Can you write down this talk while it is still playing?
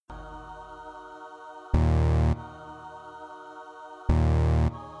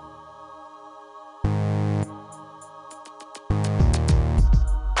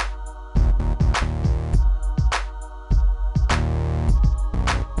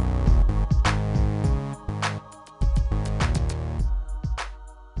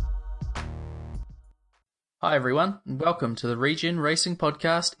Hi everyone, and welcome to the Regen Racing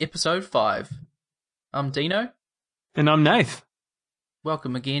Podcast, Episode 5. I'm Dino. And I'm Nath.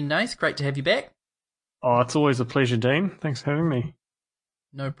 Welcome again, Nath. Great to have you back. Oh, it's always a pleasure, Dean. Thanks for having me.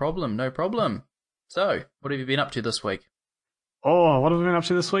 No problem, no problem. So, what have you been up to this week? Oh, what have I been up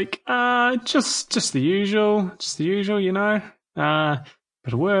to this week? Just the usual. Just the usual, you know.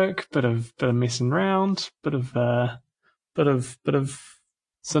 Bit of work, bit of messing around, bit of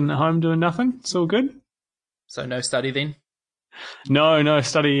sitting at home doing nothing. It's all good. So, no study then? No,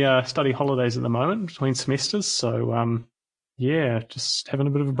 study holidays at the moment between semesters. So, yeah, just having a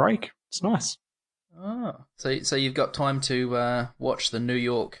bit of a break. It's nice. Oh, so you've got time to watch the New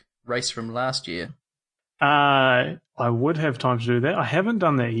York race from last year? I would have time to do that. I haven't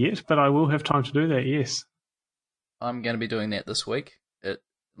done that yet, but I will have time to do that, yes. I'm going to be doing that this week. It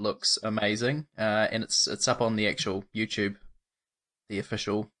looks amazing, and it's up on the actual YouTube, the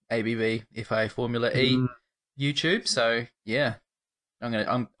official ABB FA Formula E YouTube. So yeah,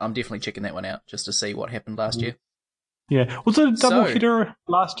 I'm definitely checking that one out just to see what happened last year. Yeah, was it a double header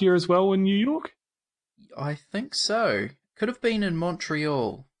last year as well in New York? I think so. Could have been in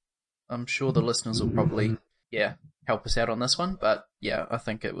Montreal. I'm sure the listeners will probably help us out on this one, but yeah, I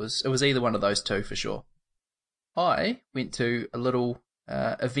think it was either one of those two for sure. I went to a little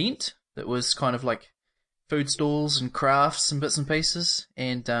event that was kind of like food stalls and crafts and bits and pieces,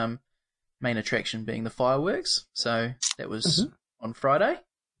 and main attraction being the fireworks. So that was on Friday.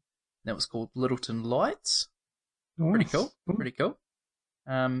 That was called Littleton Lights. Nice. Pretty cool.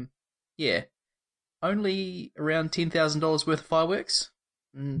 Yeah, only around $10,000 worth of fireworks.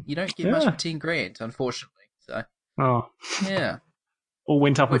 You don't get much for $10,000, unfortunately. So yeah, all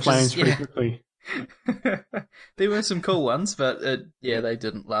went up in flames pretty quickly. There were some cool ones, but they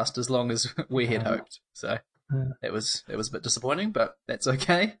didn't last as long as we had hoped. So that was a bit disappointing, but that's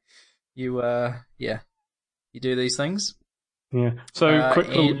okay. You do these things. Yeah. So quick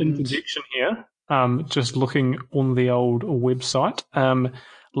little interjection here. Just looking on the old website.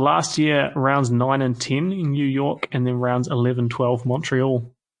 Last year, rounds 9 and 10 in New York, and then rounds 11, 12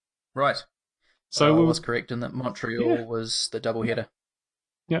 Montreal. Right. So I was correct in that Montreal was the double header.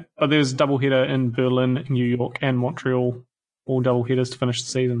 Yeah, but there's a double header in Berlin, New York, and Montreal, all double headers to finish the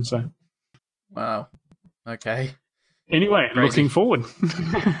season. So, wow. Okay. Anyway, looking forward.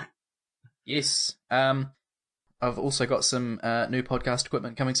 Yes. I've also got some new podcast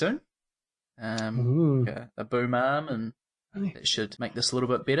equipment coming soon. A boom arm, and it should make this a little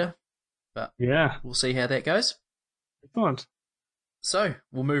bit better. But we'll see how that goes. Excellent. So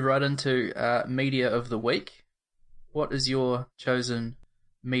we'll move right into media of the week. What is your chosen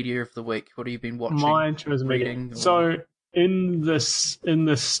media of the week? What have you been watching? My chosen media. So in this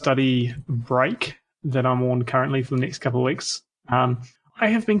study break that I'm on currently for the next couple of weeks, I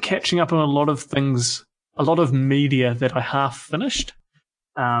have been catching up on a lot of things, a lot of media that I half finished.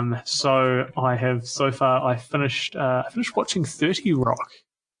 So I have so far I finished watching 30 Rock,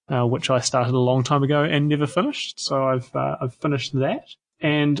 which I started a long time ago and never finished. So I've finished that,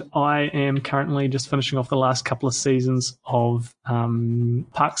 and I am currently just finishing off the last couple of seasons of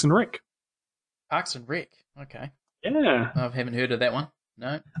Parks and Rec. Parks and Rec, okay. Yeah, I haven't heard of that one.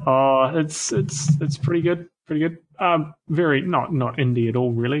 No. Oh, it's pretty good. Very not indie at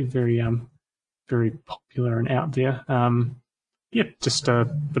all, really. Very popular and out there. Just a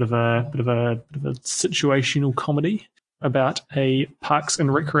bit of a situational comedy about a parks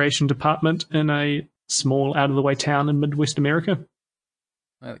and recreation department in a small out of the way town in Midwest America.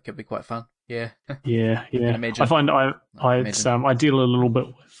 Well, that could be quite fun. Yeah. Yeah. I find I deal a little bit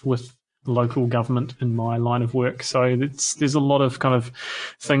with local government in my line of work, so there's a lot of kind of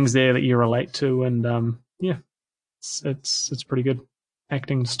things there that you relate to, and it's pretty good.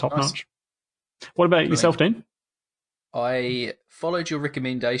 Acting's top notch. What about yourself, Dean? I followed your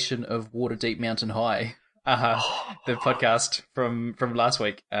recommendation of Waterdeep Mountain High, the podcast from last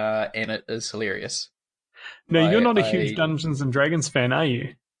week, and it is hilarious. No, you're not a huge Dungeons and Dragons fan, are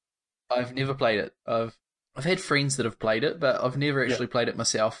you? I've never played it. I've had friends that have played it, but I've never actually played it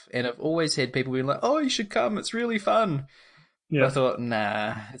myself. And I've always had people being like, "Oh, you should come. It's really fun." Yeah. But I thought,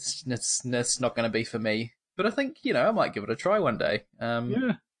 nah, it's not going to be for me. But I think I might give it a try one day.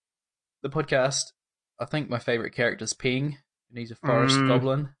 The podcast. I think my favourite character is Ping, and he's a forest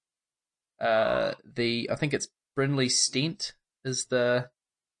goblin. I think it's Brinley Stent is the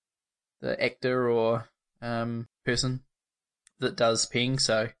actor or person that does Ping.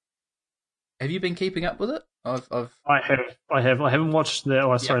 So, have you been keeping up with it? I have. I haven't watched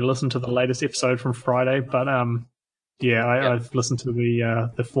listened to the latest episode from Friday, but I've listened to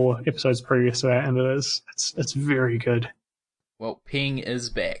the 4 episodes previous to that, and it's very good. Well, Ping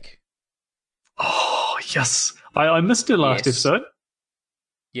is back. Oh Yes, I missed her last episode.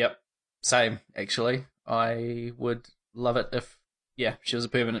 Yep, same actually. I would love it if she was a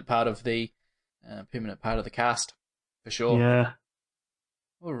permanent part of the cast for sure. Yeah.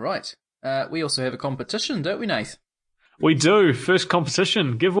 All right. We also have a competition, don't we, Nath? We do. First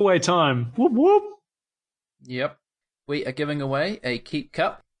competition, giveaway time. Whoop whoop. Yep. We are giving away a Keep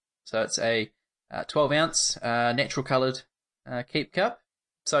Cup. So it's a 12-ounce natural coloured Keep Cup.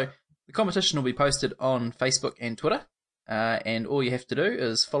 So the competition will be posted on Facebook and Twitter. And all you have to do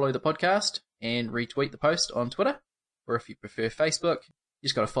is follow the podcast and retweet the post on Twitter. Or if you prefer Facebook, you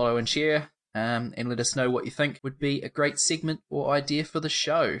just got to follow and share and let us know what you think would be a great segment or idea for the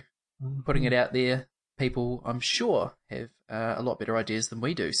show. Mm-hmm. Putting it out there, people, I'm sure, have a lot better ideas than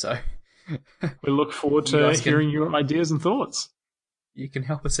we do. So we look forward to hearing your ideas and thoughts. You can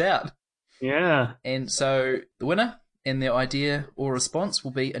help us out. Yeah. And so the winner and their idea or response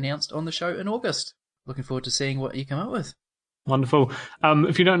will be announced on the show in August. Looking forward to seeing what you come up with. Wonderful.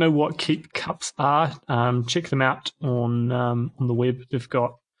 If you don't know what Keep Cups are, check them out on the web. They've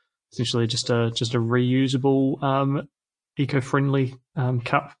got essentially just a reusable, eco-friendly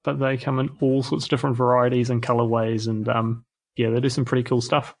cup, but they come in all sorts of different varieties and colorways, and they do some pretty cool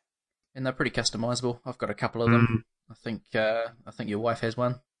stuff. And they're pretty customizable. I've got a couple of them. I think your wife has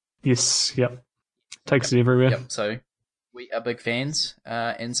one. Yes. Yep. Takes it everywhere. Yep. So we are big fans,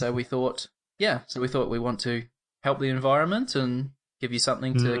 and so we thought we want to help the environment and give you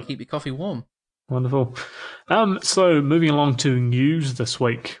something to keep your coffee warm. Wonderful. So moving along to news this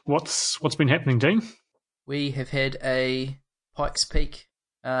week, what's been happening, Dean? We have had a Pikes Peak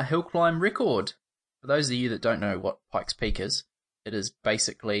hill climb record. For those of you that don't know what Pikes Peak is, it is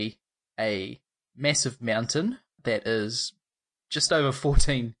basically a massive mountain that is just over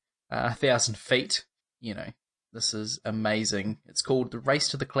 14,000 feet. You know, this is amazing. It's called the Race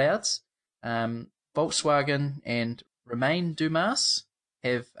to the Clouds. Volkswagen and Romain Dumas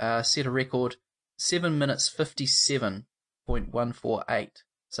have set a record 7 minutes 57.148.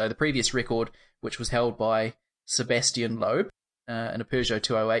 So the previous record, which was held by Sebastian Loeb in a Peugeot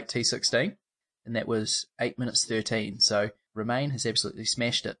 208 T16, and that was 8 minutes 13. So Romain has absolutely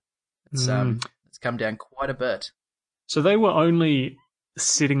smashed it. It's come down quite a bit. So they were only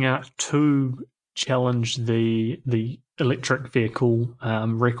setting out to challenge the electric vehicle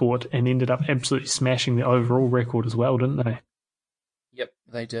record and ended up absolutely smashing the overall record as well, didn't they? Yep,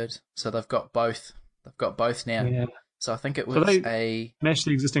 they did. So they've got both. They've got both now. Yeah. So I think it was smashed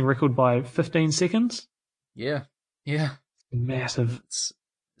the existing record by 15 seconds. Yeah. Massive. It's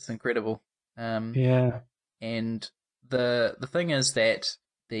incredible. Yeah. And the thing is that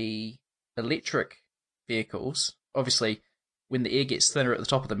the electric vehicles, obviously, when the air gets thinner at the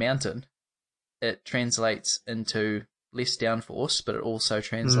top of the mountain, it translates into less downforce, but it also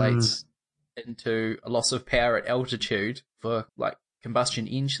translates into a loss of power at altitude for like combustion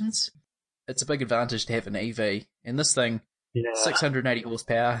engines. It's a big advantage to have an EV. And this thing, 680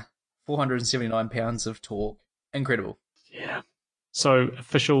 horsepower, 479 pounds of torque. Incredible. Yeah. So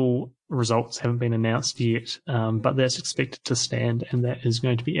official results haven't been announced yet, but that's expected to stand, and that is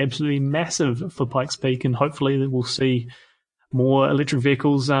going to be absolutely massive for Pikes Peak, and hopefully we'll see more electric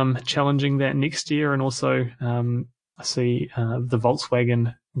vehicles challenging that next year. And also I see the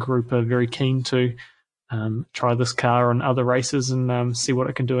Volkswagen group are very keen to try this car on other races and see what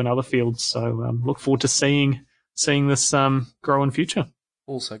it can do in other fields. So look forward to seeing this grow in future.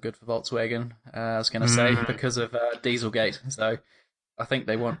 Also good for Volkswagen, I was going to say, because of Dieselgate. So I think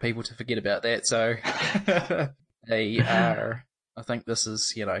they want people to forget about that. So they are. I think this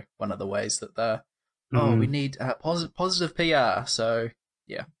is, one of the ways that they're. Oh, we need positive PR. So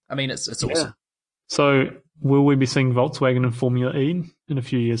yeah, I mean it's awesome. So will we be seeing Volkswagen in Formula E in a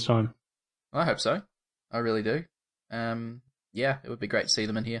few years' time? I hope so. I really do. It would be great to see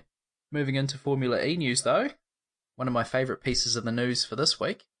them in here. Moving into Formula E news though, one of my favourite pieces of the news for this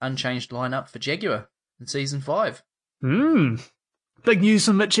week: unchanged lineup for Jaguar in season 5. Big news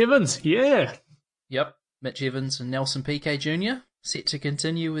from Mitch Evans. Yeah. Yep, Mitch Evans and Nelson Piquet Jr. set to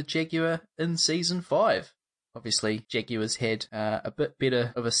continue with Jaguar in season 5. Obviously, Jaguars had a bit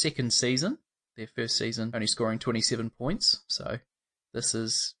better of a second season. Their first season only scoring 27 points. So this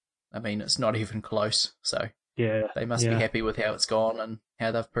is, it's not even close. So they must be happy with how it's gone and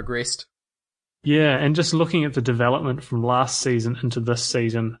how they've progressed. Yeah, and just looking at the development from last season into this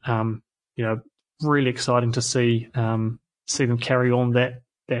season, really exciting to see them carry on that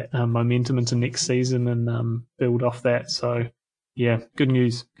momentum into next season and build off that. So yeah, good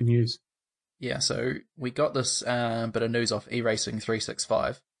news. Yeah, so we got this bit of news off eRacing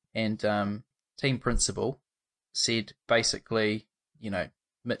 365, and team principal said basically,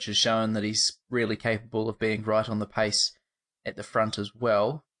 Mitch has shown that he's really capable of being right on the pace at the front as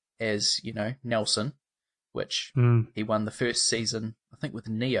well as, Nelson, which he won the first season, I think, with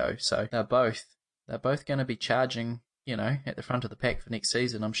Neo. So they're both going to be charging, at the front of the pack for next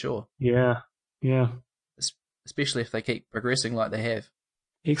season, I'm sure. Yeah. Especially if they keep progressing like they have.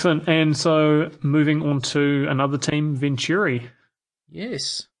 Excellent. And so moving on to another team, Venturi.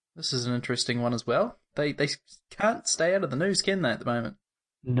 Yes, this is an interesting one as well. They can't stay out of the news, can they, at the moment?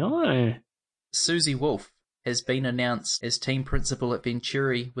 No. Susie Wolf has been announced as team principal at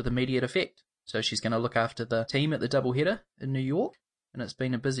Venturi with immediate effect. So she's going to look after the team at the doubleheader in New York. And it's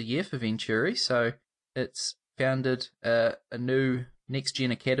been a busy year for Venturi. So it's founded a new next-gen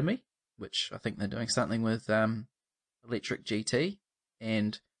academy, which I think they're doing something with Electric GT.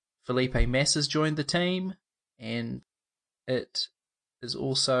 And Felipe Massa has joined the team. And it is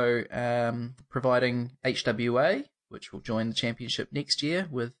also providing HWA, which will join the championship next year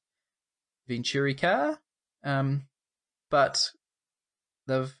with Venturi Car. But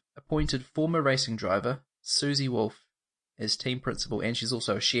they've appointed former racing driver Susie Wolf as team principal, and she's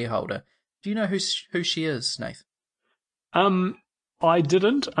also a shareholder. Do you know who she is, Nath? I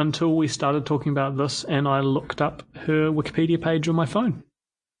didn't until we started talking about this, and I looked up her Wikipedia page on my phone.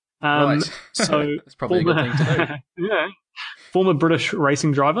 Right. So it's probably a good thing to do. Yeah. Former British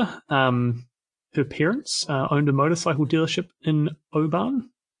racing driver. Her parents owned a motorcycle dealership in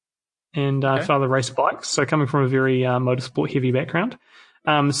Oban, and father raced bikes. So coming from a very motorsport heavy background.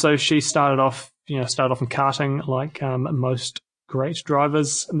 So she started off in karting like most great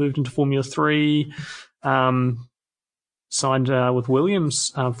drivers, moved into Formula 3, signed with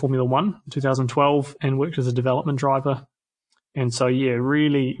Williams Formula 1 in 2012 and worked as a development driver. And so, yeah,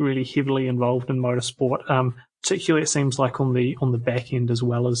 really, really heavily involved in motorsport, particularly it seems like on the back end as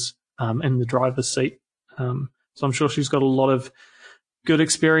well as in the driver's seat. So I'm sure she's got a lot of good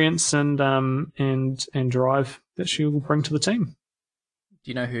experience and drive that she will bring to the team. Do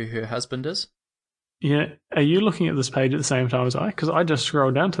you know who her husband is? Yeah. Are you looking at this page at the same time as I? Because I just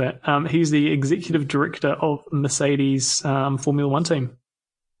scrolled down to that. He's the executive director of Mercedes Formula 1 team.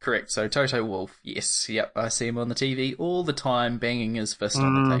 Correct. So Toto Wolff, yes. Yep, I see him on the TV all the time banging his fist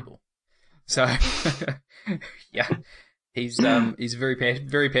on the table. So, yeah. He's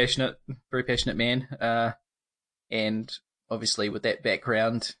very passionate man. And obviously with that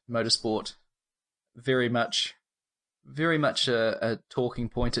background, motorsport, very much a talking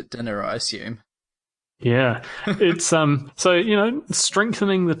point at dinner, I assume. Yeah, it's so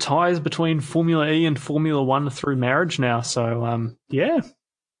strengthening the ties between Formula E and Formula 1 through marriage now. So yeah.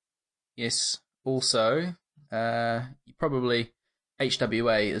 Yes. Also, probably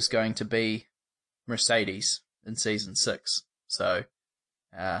HWA is going to be Mercedes in season 6. So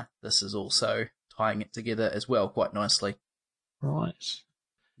this is also tying it together as well quite nicely. Right.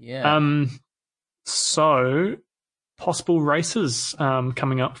 Yeah. So possible races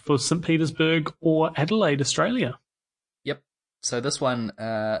coming up for St. Petersburg or Adelaide, Australia. Yep. So this one,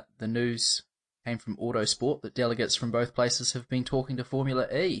 the news came from Autosport that delegates from both places have been talking to Formula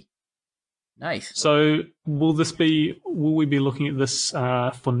E. Nice. So will we be looking at this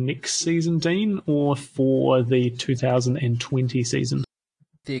for next season, Dean, or for the 2020 season?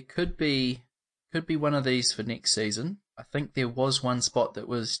 There could be one of these for next season. I think there was one spot that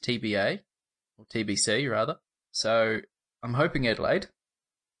was TBA, or TBC rather. So I'm hoping Adelaide,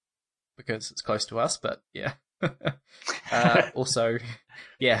 because it's close to us, but yeah. Also,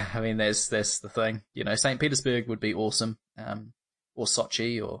 yeah, I mean, there's the thing. St. Petersburg would be awesome, or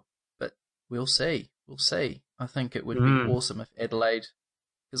Sochi, but we'll see. I think it would be awesome if Adelaide,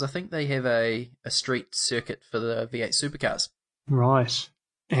 because I think they have a street circuit for the V8 supercars. Right.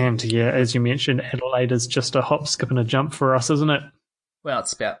 And yeah, as you mentioned, Adelaide is just a hop, skip and a jump for us, isn't it? Well,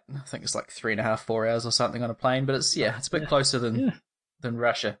 it's about, I think it's like 3.5, 4 hours or something on a plane, but it's a bit closer than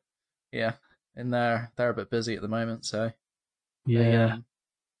Russia. Yeah. And they're a bit busy at the moment, so yeah.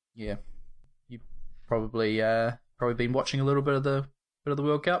 You've probably been watching a little bit of the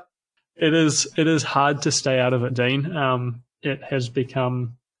World Cup. It is hard to stay out of it, Dean. It has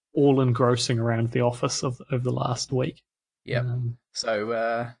become all engrossing around the office over the last week. Yeah. So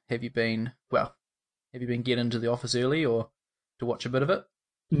have you been getting into the office early or to watch a bit of it?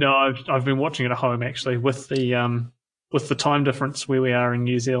 No, I've been watching it at home actually with the time difference where we are in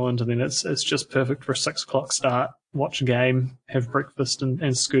New Zealand, and then it's just perfect for a 6:00 start. Watch a game, have breakfast,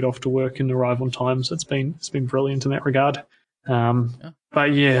 and scoot off to work and arrive on time. So it's been brilliant in that regard.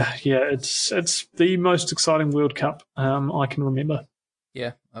 But yeah, it's the most exciting World Cup I can remember.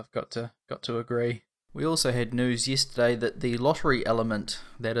 Yeah, I've got to agree. We also had news yesterday that the lottery element,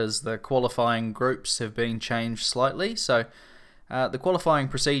 that is the qualifying groups, have been changed slightly. So The qualifying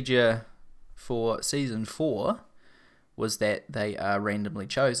procedure for Season 4 was that they are randomly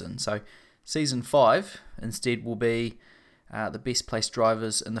chosen. So Season 5 instead will be the best placed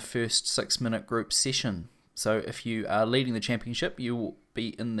drivers in the first 6-minute group session. So if you are leading the championship, you will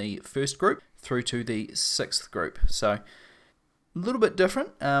be in the first group through to the 6th group. So a little bit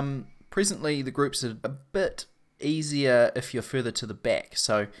different. Presently, the groups are a bit easier if you're further to the back.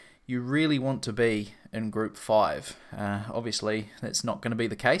 So you really want to be in Group 5. Obviously, that's not going to be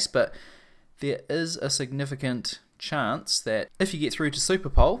the case, but there is a significant chance that if you get through to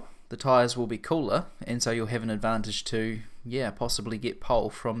Superpole, the tyres will be cooler, and so you'll have an advantage to, possibly get pole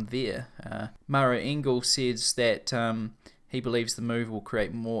from there. Maro Engel says that he believes the move will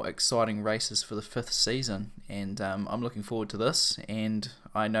create more exciting races for the 5th season, and I'm looking forward to this, and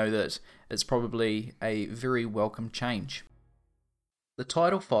I know that it's probably a very welcome change. The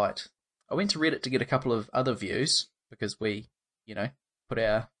title fight. I went to Reddit to get a couple of other views, because we, put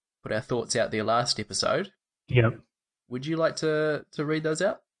our thoughts out there last episode. Yep. Would you like to read those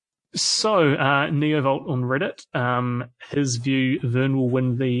out? So, Neovolt on Reddit, his view, Vern will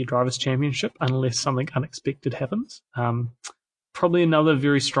win the Drivers' Championship unless something unexpected happens. Probably another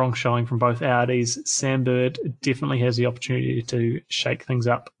very strong showing from both Audis. Sam Bird definitely has the opportunity to shake things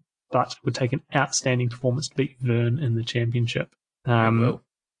up, but would take an outstanding performance to beat Vern in the championship.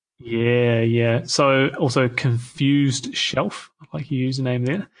 Yeah. So, also Confused Shelf, I like your username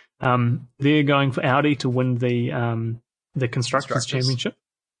there. They're going for Audi to win the Constructors' Championship.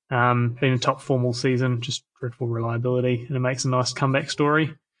 Been in top form all season, just dreadful reliability, and it makes a nice comeback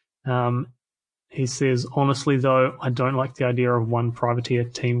story. He says, honestly though, I don't like the idea of one privateer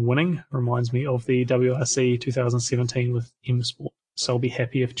team winning. Reminds me of the WRC 2017 with M Sport, so I'll be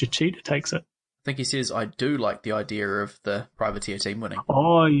happy if Chichita takes it. I think he says, I do like the idea of the privateer team winning.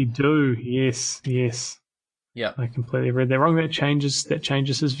 Oh, you do? Yes. Yeah. I completely read that wrong. That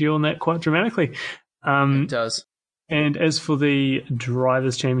changes his view on that quite dramatically. It does. And as for the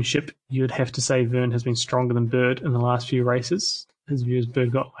Drivers' Championship, you'd have to say Vern has been stronger than Bird in the last few races. His view is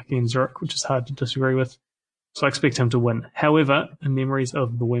Bird got lucky in Zurich, which is hard to disagree with. So I expect him to win. However, the memories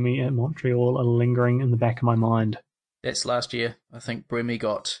of Buemi at Montreal are lingering in the back of my mind. That's last year. I think Buemi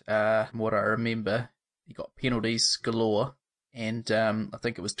got, what I remember, he got penalties galore. And I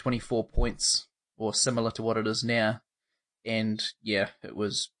think it was 24 points or similar to what it is now. And it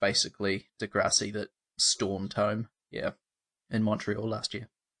was basically De Grassi that stormed home. Yeah, in Montreal last year.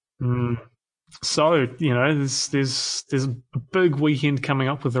 So there's a big weekend coming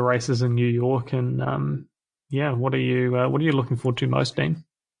up with the races in New York, and what are you looking forward to most, Dean?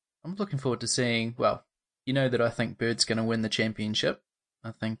 I'm looking forward to seeing. Well, you know that I think Bird's going to win the championship.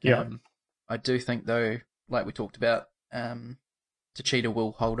 I think. I do think though, like we talked about, Techeetah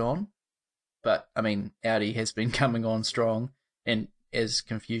will hold on, but I mean Audi has been coming on strong, and as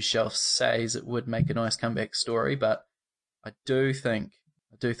Confused Shelf says, it would make a nice comeback story, but I do think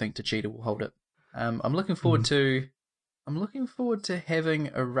Techeetah will hold it. I'm looking forward to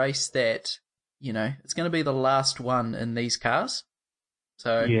having a race that, it's going to be the last one in these cars.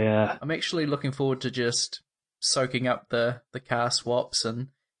 So I'm actually looking forward to just soaking up the car swaps and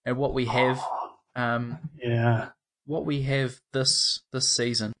what we have. What we have this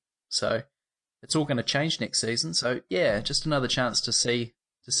season. So it's all going to change next season. So just another chance to see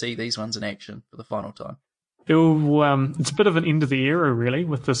these ones in action for the final time. It's a bit of an end of the era, really,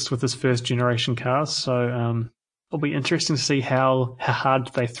 with this first generation cars. So it'll be interesting to see how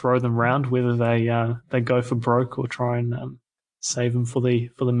hard they throw them round, whether they go for broke or try and save them for the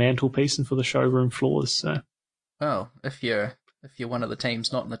mantelpiece and for the showroom floors. So, well, if you're one of the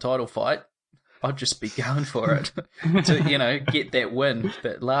teams not in the title fight, I'd just be going for it to get that win.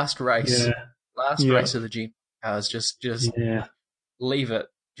 That last race, race of the Gen cars, just leave it,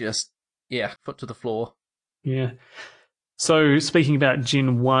 foot to the floor. Yeah. So speaking about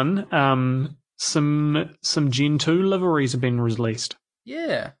Gen 1, some Gen 2 liveries have been released.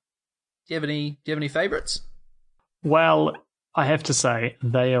 Yeah. Do you have any favourites? Well, I have to say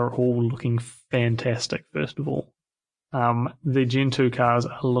they are all looking fantastic. First of all, the Gen 2 cars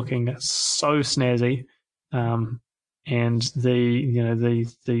are looking so snazzy, and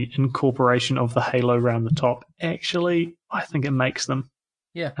the incorporation of the halo around the top, actually, I think it makes them.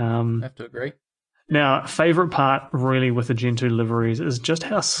 Yeah, I have to agree. Now, favourite part really with the Gen 2 liveries is just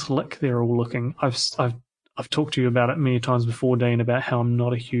how slick they're all looking. I've talked to you about it many times before, Dean, about how I'm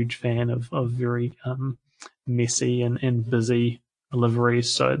not a huge fan of very messy and busy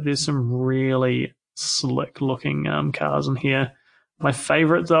liveries. So there's some really slick looking cars in here. My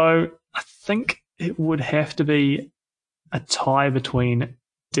favourite though, I think it would have to be a tie between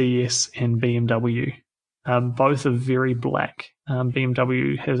DS and BMW. Both are very black.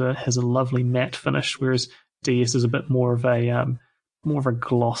 BMW has a lovely matte finish, whereas DS is a bit more of a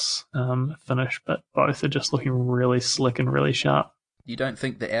gloss finish. But both are just looking really slick and really sharp. You don't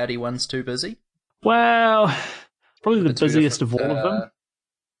think the Audi one's too busy? Well, it's probably the busiest of all of them.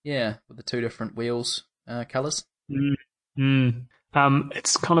 Yeah, with the 2 different wheels colours.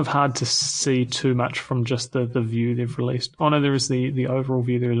 It's kind of hard to see too much from just the view they've released. Oh no, there is the overall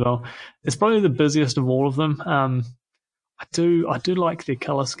view there as well. It's probably the busiest of all of them. I do like their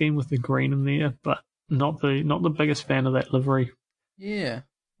colour scheme with the green in there, but not the biggest fan of that livery. Yeah,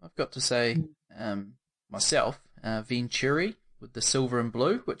 I've got to say myself, Venturi with the silver and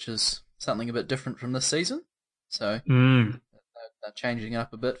blue, which is something a bit different from this season. So they're changing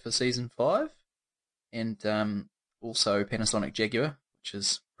up a bit for season 5, and also Panasonic Jaguar, which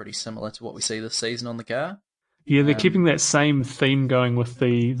is pretty similar to what we see this season on the car. Yeah, they're keeping that same theme going with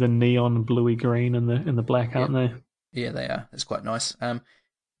the neon bluey green and the black, aren't they? Yeah, they are. It's quite nice.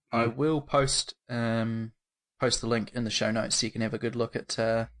 I will post the link in the show notes so you can have a good look at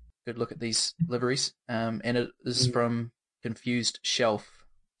these liveries. And it is from Confused Shelf.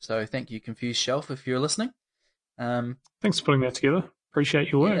 So thank you, Confused Shelf, if you're listening. Thanks for putting that together.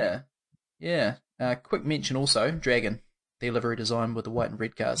 Appreciate your work. Yeah. Quick mention also, Dragon, their livery design with the white and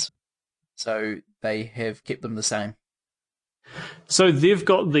red cars. So they have kept them the same. So they've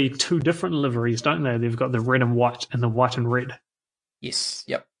got the 2 different liveries, don't they? They've got the red and white and the white and red. Yes,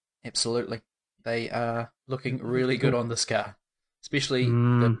 yep, absolutely. They are looking really good on this car, especially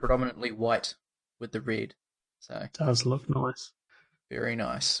the predominantly white with the red. So it does look nice. Very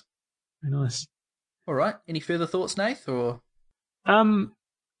nice. Very nice. All right. Any further thoughts, Nath? Or I'm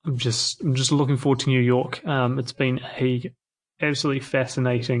just looking forward to New York. It's been a absolutely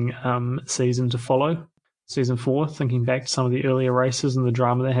fascinating season to follow. Season 4, thinking back to some of the earlier races and the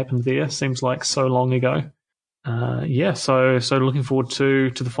drama that happened there, seems like so long ago. So looking forward to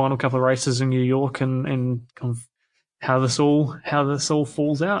the final couple of races in New York and kind of how this all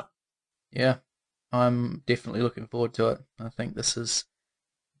falls out. Yeah, I'm definitely looking forward to it. I think this is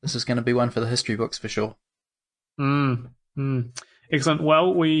going to be one for the history books for sure. Excellent.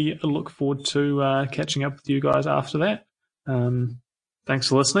 Well, we look forward to catching up with you guys after that. Thanks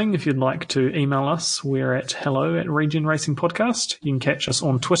for listening. If you'd like to email us, we're at hello@Regen Racing Podcast. You can catch us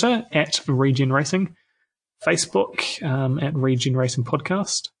on Twitter @Regen Racing, Facebook @Regen Racing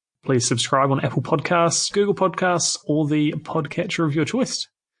Podcast. Please subscribe on Apple Podcasts, Google Podcasts, or the podcatcher of your choice.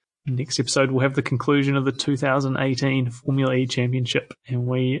 Next episode, we'll have the conclusion of the 2018 Formula E Championship, and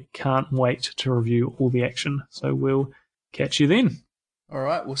we can't wait to review all the action. So we'll catch you then. All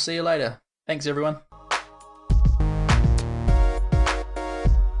right, we'll see you later. Thanks, everyone.